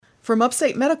From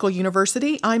Upstate Medical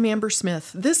University, I'm Amber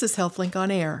Smith. This is HealthLink on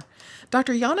Air.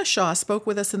 Dr. Yana Shah spoke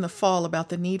with us in the fall about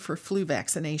the need for flu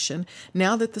vaccination.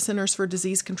 Now that the Centers for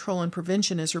Disease Control and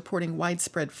Prevention is reporting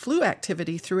widespread flu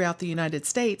activity throughout the United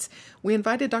States, we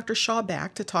invited Dr. Shah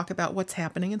back to talk about what's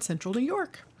happening in Central New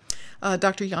York.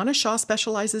 Dr. Yana Shah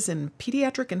specializes in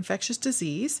pediatric infectious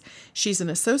disease. She's an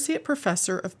associate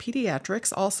professor of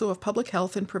pediatrics, also of public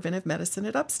health and preventive medicine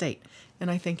at Upstate. And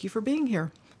I thank you for being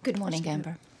here. Good morning,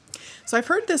 Amber. So I've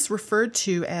heard this referred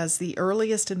to as the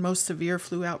earliest and most severe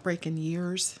flu outbreak in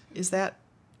years. Is that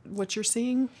what you're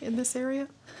seeing in this area?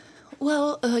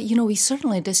 Well, we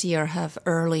certainly this year have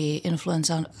early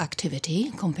influenza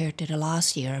activity compared to the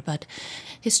last year, but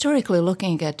historically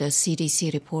looking at the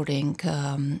CDC reporting,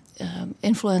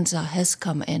 influenza has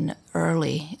come in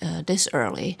early, this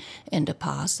early in the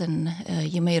past, and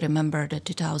you may remember the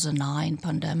 2009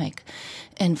 pandemic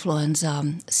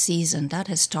influenza season that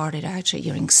has started actually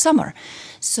during summer.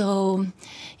 So,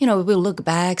 we'll look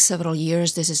back several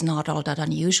years. This is not all that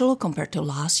unusual compared to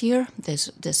last year.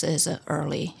 This is an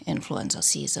early influenza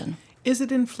season. Is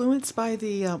it influenced by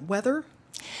the weather?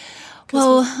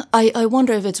 Well, I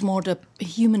wonder if it's more the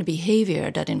human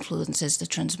behavior that influences the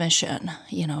transmission.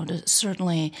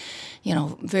 Certainly,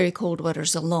 very cold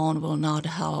weathers alone will not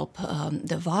help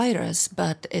the virus,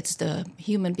 but it's the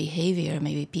human behavior.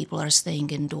 Maybe people are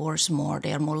staying indoors more.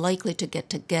 They are more likely to get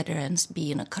together and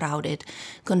be in a crowded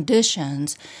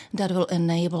conditions that will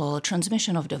enable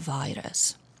transmission of the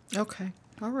virus. Okay.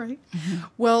 All right. Mm-hmm.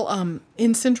 Well,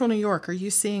 in Central New York, are you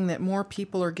seeing that more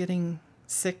people are getting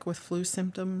sick with flu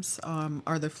symptoms?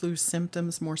 Are the flu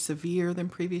symptoms more severe than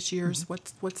previous years?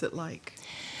 Mm-hmm. What's it like?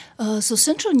 So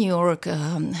Central New York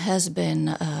has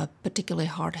been particularly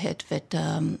hard hit with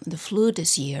the flu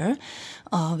this year.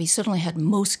 We certainly had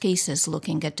most cases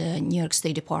looking at the New York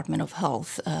State Department of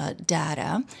Health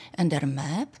data and their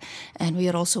map. And we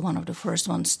are also one of the first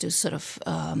ones to sort of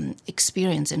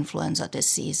experience influenza this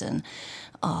season.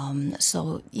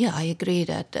 I agree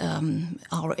that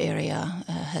our area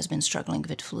has been struggling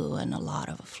with flu and a lot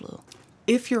of flu.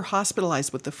 If you're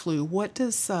hospitalized with the flu, what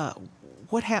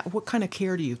kind of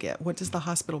care do you get? What does the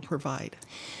hospital provide?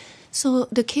 So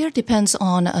the care depends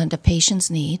on the patient's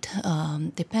need.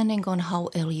 Depending on how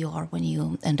ill you are when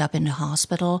you end up in the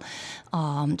hospital,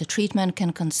 the treatment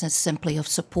can consist simply of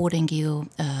supporting you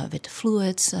with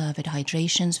fluids, with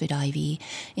hydrations, with IV.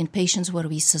 In patients where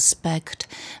we suspect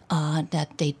that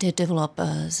they did develop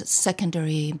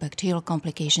secondary bacterial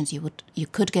complications, you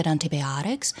could get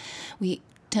antibiotics. We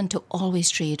tend to always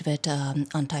treat with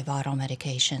antiviral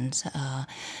medications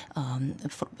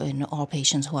in all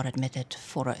patients who are admitted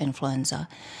for influenza.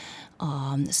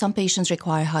 Some patients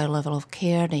require a higher level of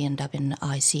care. They end up in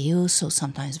ICU, so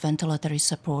sometimes ventilatory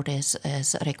support is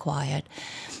required.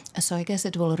 So I guess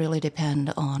it will really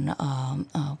depend on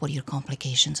what your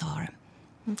complications are.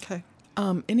 Okay.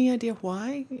 Any idea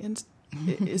why?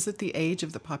 Is it the age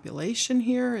of the population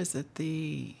here? Is it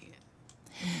the...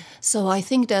 So I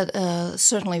think that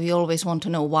certainly we always want to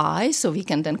know why, so we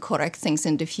can then correct things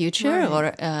in the future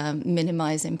or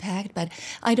minimize impact. But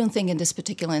I don't think in this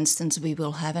particular instance we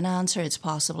will have an answer. It's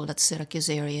possible that Syracuse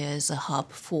area is a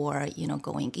hub for,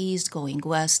 going east, going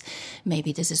west.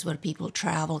 Maybe this is where people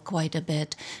travel quite a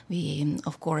bit. We,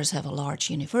 of course, have a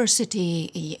large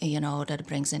university, that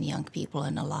brings in young people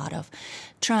and a lot of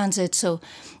transit. So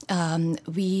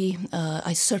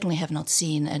I certainly have not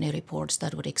seen any reports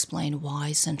that would explain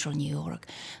why Central New York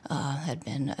had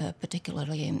been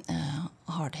particularly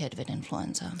hard hit with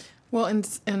influenza. Well,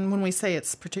 and when we say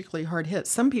it's particularly hard hit,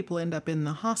 some people end up in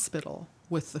the hospital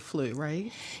with the flu,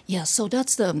 right? Yeah, so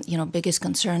that's the biggest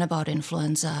concern about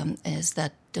influenza is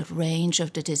that the range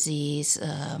of the disease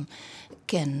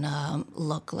can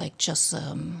look like just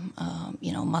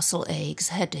muscle aches,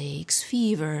 headaches,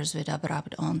 fevers with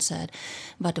abrupt onset.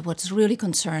 But what's really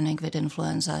concerning with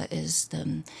influenza is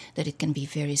that it can be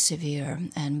very severe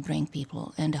and bring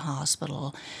people in the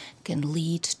hospital, can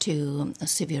lead to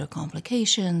severe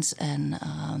complications and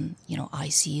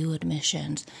ICU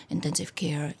admissions, intensive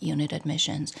care unit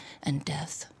admissions, and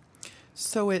death.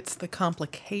 So it's the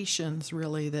complications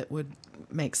really that would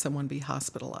make someone be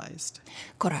hospitalized.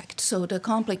 Correct. So the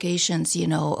complications,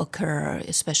 occur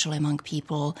especially among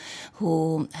people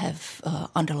who have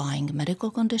underlying medical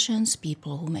conditions,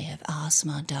 people who may have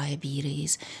asthma,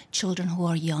 diabetes, children who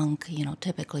are young.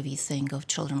 Typically we think of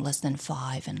children less than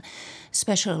 5 and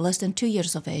especially less than 2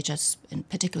 years of age as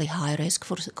particularly high risk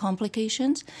for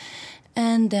complications.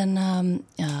 And then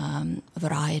a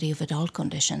variety of adult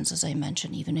conditions, as I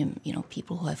mentioned, even in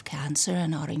people who have cancer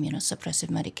and are immunosuppressive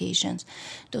medications,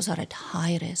 those are at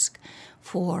high risk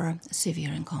for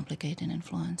severe and complicated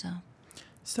influenza.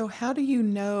 So how do you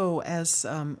know, as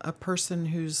a person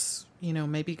who's,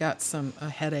 maybe got a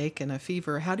headache and a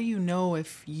fever, how do you know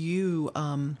if you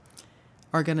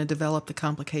are going to develop the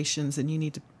complications and you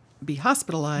need to be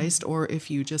hospitalized, or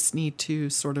if you just need to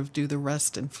sort of do the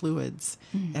rest and fluids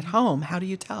at home? How do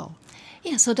you tell?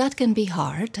 Yeah, so that can be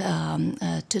hard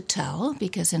to tell,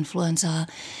 because influenza,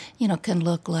 can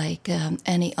look like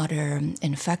any other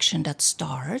infection that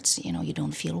starts. You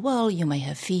don't feel well, you may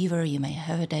have fever, you may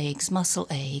have headaches, muscle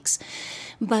aches,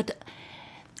 but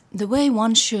the way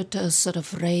one should sort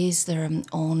of raise their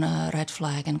own red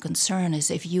flag and concern is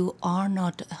if you are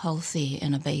not healthy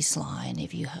in a baseline,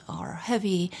 if you are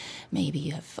heavy, maybe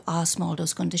you have asthma, all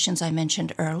those conditions I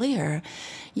mentioned earlier,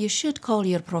 you should call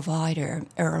your provider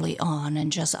early on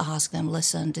and just ask them,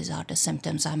 listen, these are the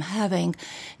symptoms I'm having.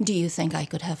 Do you think I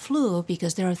could have flu?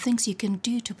 Because there are things you can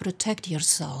do to protect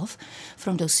yourself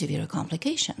from those severe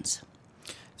complications.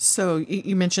 So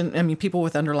you mentioned, people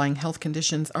with underlying health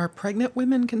conditions. Are pregnant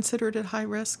women considered at high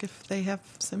risk if they have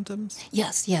symptoms?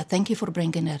 Yes, thank you for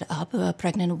bringing that up.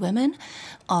 Pregnant women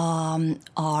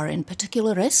are in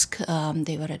particular risk.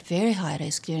 They were at very high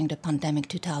risk during the pandemic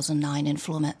 2009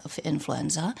 of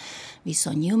influenza. We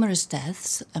saw numerous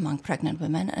deaths among pregnant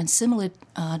women, and similarly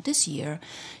this year,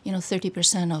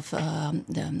 30% of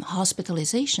the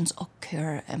hospitalizations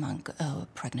occur among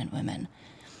pregnant women.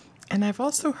 And I've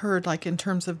also heard, like, in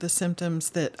terms of the symptoms,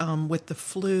 that with the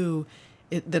flu,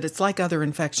 that it's like other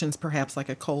infections, perhaps like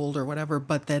a cold or whatever,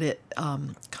 but that it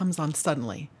comes on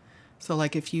suddenly. So,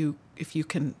 like, if you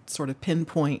can sort of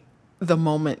pinpoint the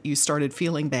moment you started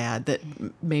feeling bad, that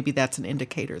maybe that's an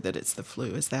indicator that it's the flu.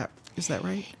 Is that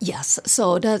right? Yes.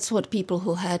 So that's what people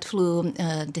who had flu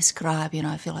describe.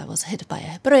 I feel I was hit by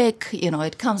a brick.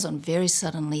 It comes on very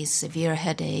suddenly, severe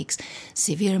headaches,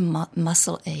 severe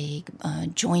muscle ache,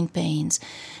 joint pains.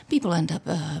 People end up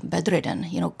bedridden.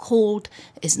 Cold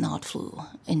is not flu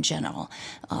in general.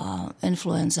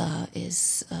 Influenza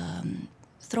is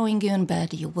throwing you in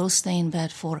bed. You will stay in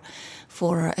bed for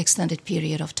an extended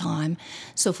period of time.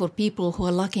 So for people who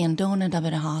are lucky and don't end up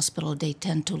in a hospital, they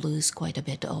tend to lose quite a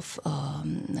bit of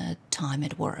time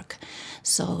at work.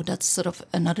 So that's sort of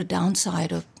another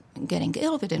downside of getting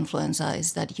ill with influenza,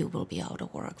 is that you will be out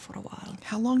of work for a while.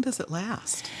 How long does it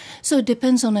last? So it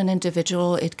depends on an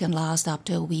individual. It can last up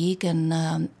to a week,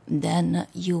 and then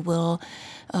you will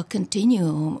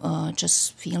continue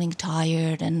just feeling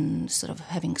tired and sort of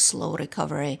having slow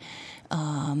recovery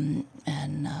and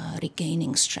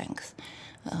regaining strength.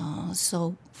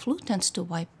 So flu tends to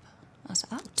wipe us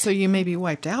out. So you may be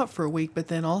wiped out for a week, but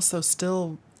then also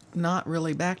still not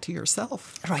really back to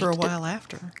yourself for a while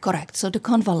after. Correct. So the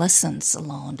convalescence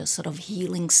alone, the sort of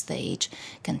healing stage,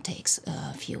 can take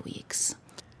a few weeks.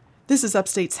 This is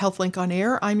Upstate's HealthLink on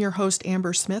Air. I'm your host,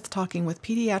 Amber Smith, talking with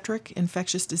pediatric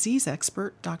infectious disease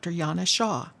expert Dr. Yana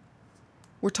Shah.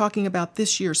 We're talking about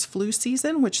this year's flu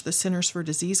season, which the Centers for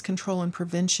Disease Control and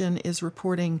Prevention is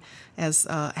reporting as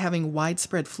having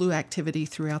widespread flu activity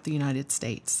throughout the United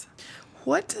States.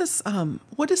 What is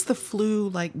the flu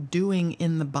like doing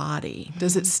in the body?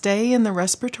 Does it stay in the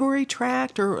respiratory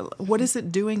tract, or what is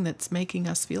it doing that's making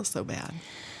us feel so bad?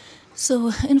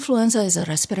 So influenza is a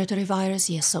respiratory virus,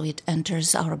 yes, so it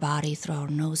enters our body through our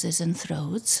noses and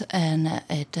throats, and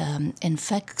it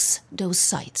infects those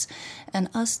sites. And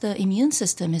as the immune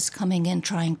system is coming in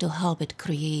trying to help, it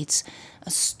creates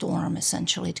a storm,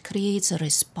 essentially. It creates a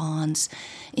response,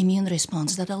 immune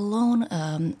response, that alone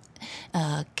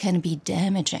can be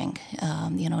damaging.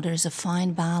 There's a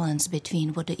fine balance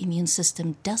between what the immune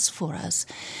system does for us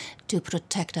to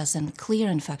protect us and clear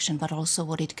infection, but also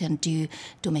what it can do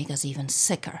to make us even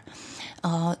sicker.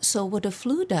 So what the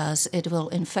flu does, it will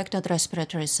infect that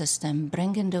respiratory system,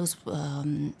 bring in those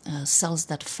cells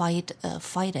that fight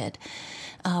it,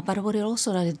 but what it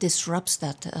also does, it disrupts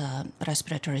that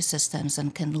respiratory systems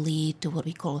and can lead to what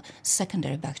we call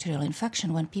secondary bacterial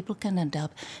infection, when people can end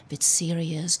up with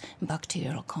serious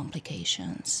bacterial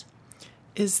complications.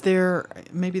 Is there,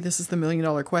 maybe this is the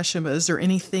 $1,000,000 question, but is there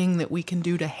anything that we can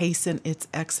do to hasten its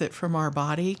exit from our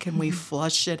body? Can we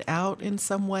flush it out in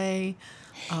some way?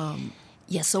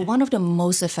 Yes, so one of the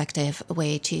most effective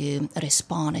way to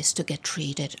respond is to get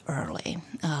treated early.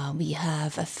 We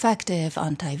have effective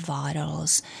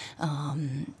antivirals.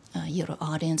 Your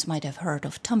audience might have heard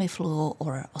of Tamiflu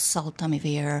or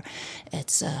oseltamivir.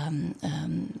 It's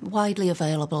widely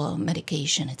available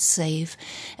medication. It's safe,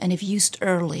 and if used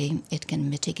early, it can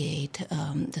mitigate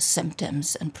the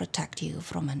symptoms and protect you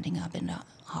from ending up in the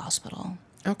hospital.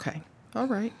 Okay. All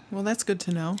right. Well, that's good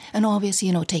to know. And obviously,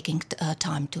 taking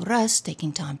time to rest,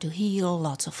 taking time to heal,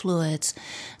 lots of fluids,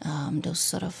 those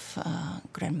sort of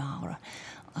grammar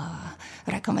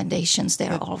recommendations. They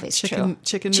are always true.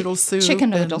 Chicken noodle soup.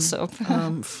 Chicken noodle soup.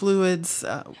 Fluids,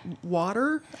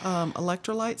 water,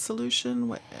 electrolyte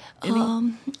solution.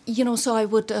 So I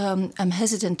would. I'm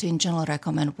hesitant to in general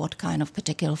recommend what kind of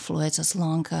particular fluids, as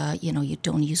long you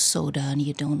don't use soda and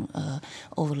you don't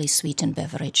overly sweeten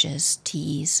beverages.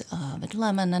 Teas with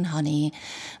lemon and honey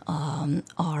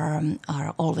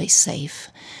are always safe.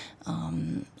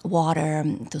 Water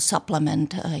to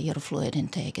supplement your fluid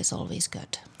intake is always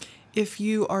good. If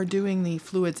you are doing the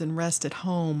fluids and rest at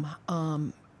home,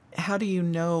 how do you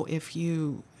know if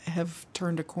you have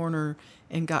turned a corner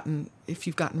and if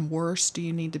you've gotten worse? Do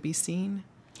you need to be seen?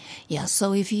 Yeah,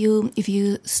 so if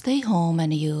you stay home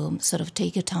and you sort of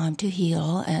take your time to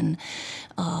heal, and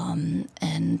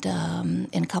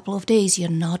in a couple of days you're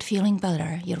not feeling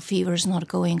better, your fever is not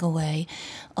going away,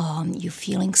 you're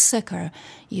feeling sicker,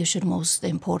 you should most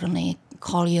importantly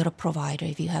call your provider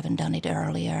if you haven't done it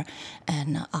earlier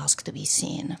and ask to be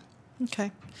seen.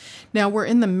 Okay. Now we're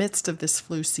in the midst of this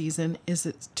flu season. Is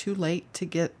it too late to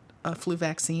get a flu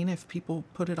vaccine if people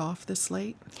put it off this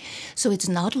late? So it's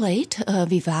not late.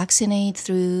 We vaccinate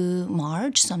through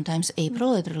March, sometimes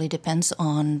April. It really depends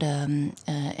on the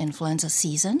influenza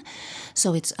season.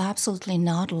 So it's absolutely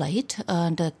not late.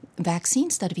 The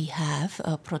vaccines that we have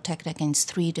protect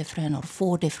against 3 different or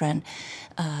 4 different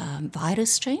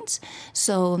virus strains.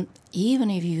 So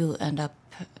even if you end up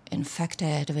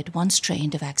infected with one strain,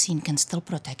 the vaccine can still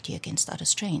protect you against other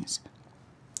strains.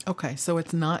 Okay, so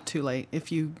it's not too late.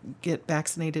 If you get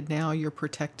vaccinated now, you're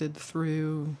protected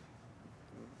through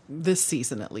this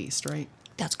season at least, right?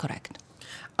 That's correct.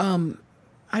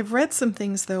 I've read some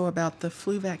things, though, about the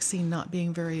flu vaccine not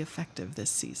being very effective this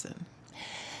season.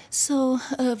 So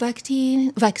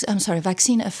vaccine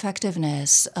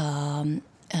effectiveness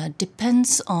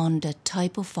depends on the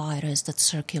type of virus that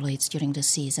circulates during the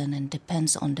season and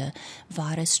depends on the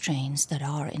virus strains that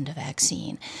are in the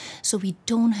vaccine. So we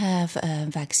don't have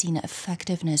vaccine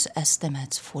effectiveness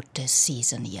estimates for this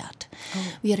season yet.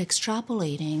 Oh. We are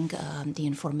extrapolating the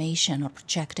information or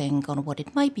projecting on what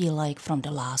it might be like from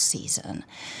the last season.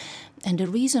 And the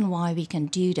reason why we can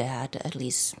do that, at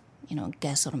least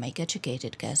guess or make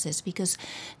educated guesses, because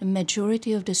the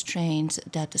majority of the strains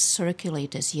that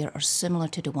circulate this year are similar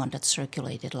to the one that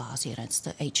circulated last year. It's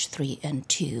the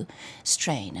H3N2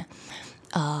 strain.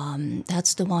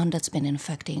 That's the one that's been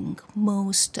infecting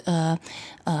most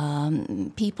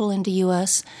people in the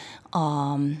U.S.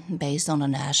 Based on the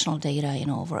national data,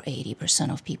 over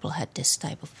 80% of people had this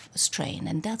type of strain.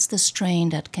 And that's the strain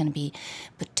that can be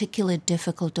particularly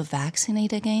difficult to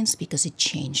vaccinate against because it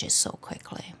changes so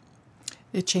quickly.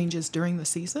 It changes during the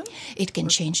season? It can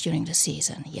change during the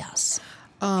season, yes.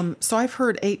 So I've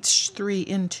heard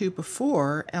H3N2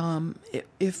 before.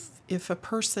 If a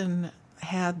person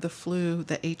had the flu,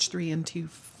 the H3N2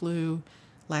 flu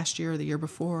last year or the year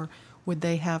before, would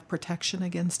they have protection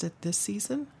against it this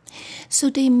season? So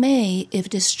they may if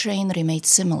the strain remains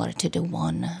similar to the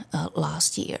one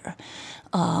last year.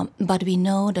 But we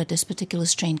know that this particular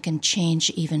strain can change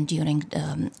even during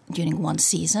one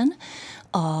season.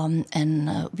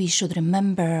 And we should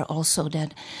remember also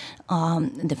that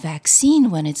the vaccine,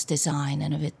 when it's designed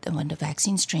and when the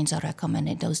vaccine strains are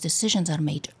recommended, those decisions are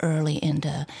made early in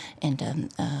the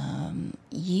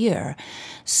year.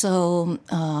 So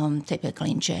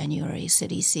typically in January,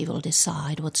 CDC will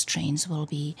decide what strains will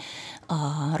be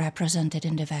represented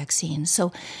in the vaccine.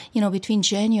 So, between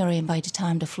January and by the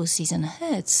time the flu season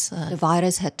hits, the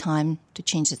virus had time to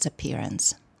change its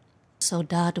appearance. So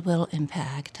that will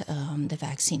impact the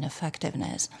vaccine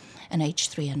effectiveness. And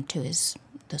H3N2 is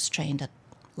the strain that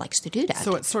likes to do that.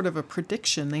 So it's sort of a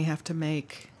prediction they have to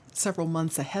make several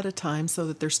months ahead of time so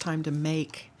that there's time to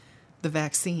make the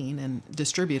vaccine and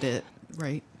distribute it,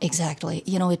 right? Exactly.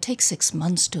 It takes 6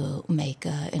 months to make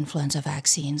influenza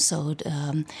vaccine. So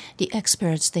the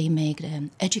experts, they make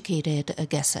educated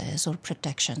guesses or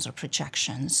predictions or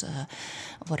projections,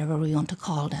 whatever we want to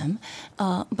call them.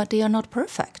 But they are not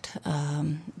perfect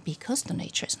because the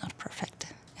nature is not perfect.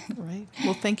 Right.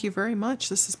 Well, thank you very much.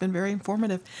 This has been very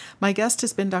informative. My guest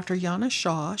has been Dr. Yana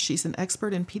Shaw. She's an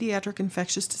expert in pediatric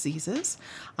infectious diseases.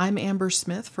 I'm Amber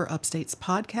Smith for Upstate's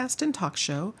podcast and talk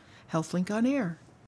show, HealthLink on Air.